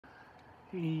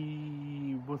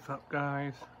Hey, what's up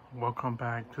guys? Welcome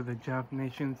back to the Jeff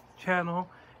Nations channel.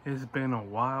 It's been a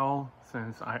while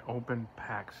since I opened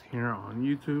packs here on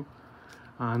YouTube.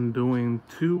 I'm doing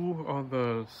two of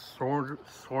the Sword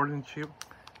and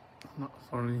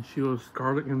Shield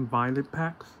Scarlet and Violet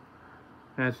packs,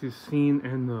 as you've seen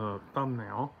in the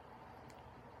thumbnail.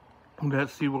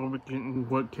 Let's see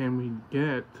what can we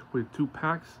get with two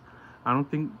packs. I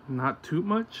don't think not too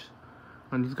much.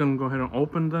 I'm just gonna go ahead and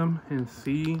open them and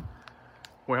see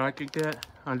where I could get.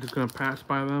 I'm just gonna pass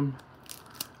by them.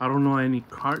 I don't know any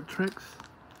card tricks.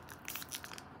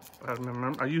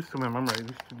 I used to remember I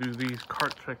used to do these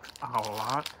card tricks a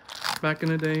lot back in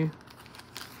the day,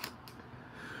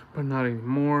 but not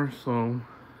anymore. So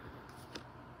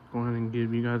go ahead and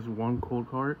give you guys one cold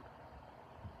card.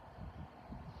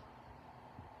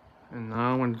 And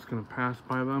now I'm just gonna pass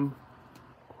by them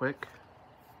quick.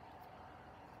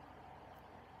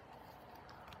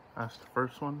 That's the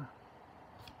first one.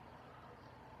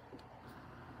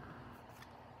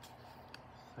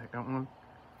 Second one.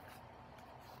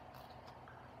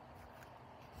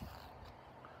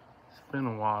 It's been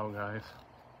a while, guys,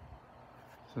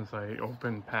 since I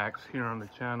opened packs here on the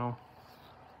channel.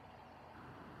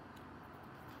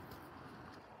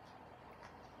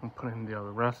 I'm putting the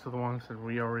rest of the ones that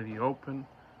we already opened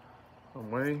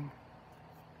away.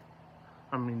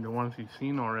 I mean, the ones you've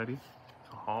seen already.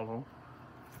 It's a hollow.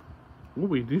 Ooh,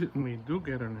 we do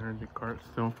get an energy card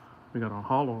still. We got a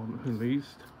hollow at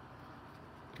least,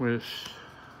 which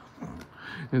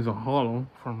is a hollow.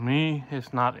 For me,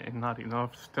 it's not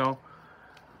enough still,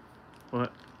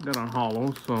 but got a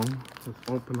hollow. So let's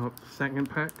open up the second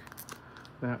pack.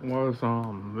 That was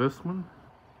this one,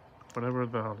 whatever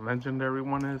the legendary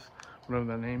one is, whatever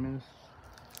the name is.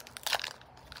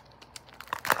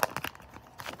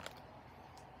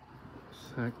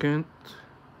 Second,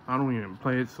 I don't even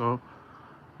play it, so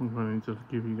I'm going to just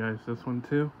give you guys this one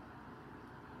too.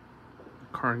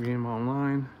 Card game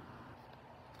online.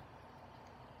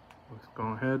 Let's go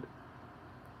ahead.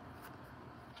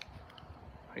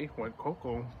 Hey, White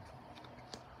Cocoa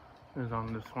is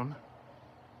on this one.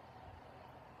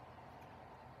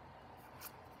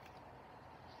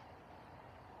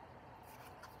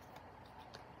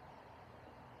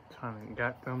 Trying to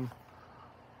get them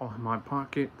all in my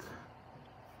pocket.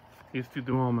 Used to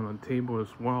do them on the table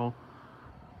as well.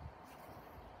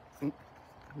 Ooh,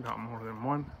 got more than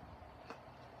one.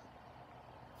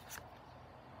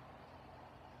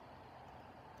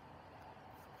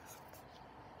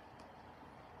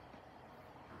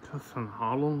 Just an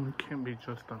hollow? It can't be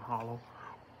just a hollow.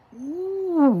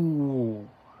 Ooh,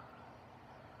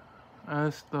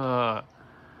 that's the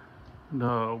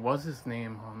what's his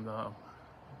name on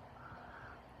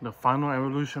the final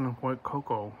evolution of White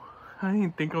Cocoa. I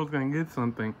didn't think I was gonna get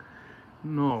something.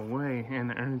 No way. And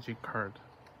an energy card.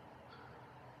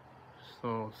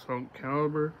 So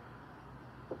Caliber,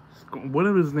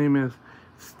 whatever his name is,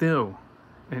 still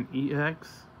an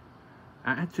EX.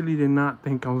 I actually did not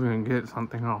think I was gonna get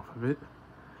something off of it.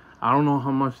 I don't know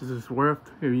how much this is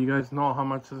worth. If you guys know how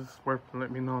much this is worth, let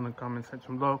me know in the comment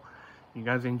section below. You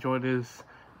guys enjoyed this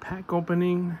pack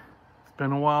opening. It's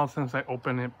been a while since I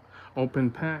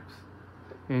opened packs.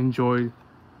 Enjoyed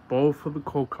both of the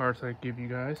cold cards I give you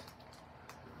guys.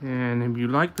 And if you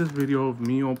like this video of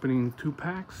me opening two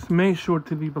packs, make sure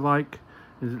to leave a like.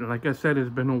 Like I said, it's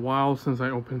been a while since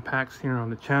I opened packs here on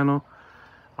the channel.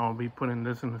 I'll be putting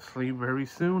this in the sleeve very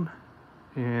soon.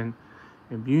 And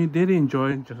if you did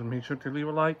enjoy it, just make sure to leave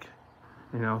a like.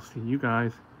 And I'll see you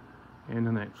guys in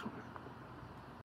the next one.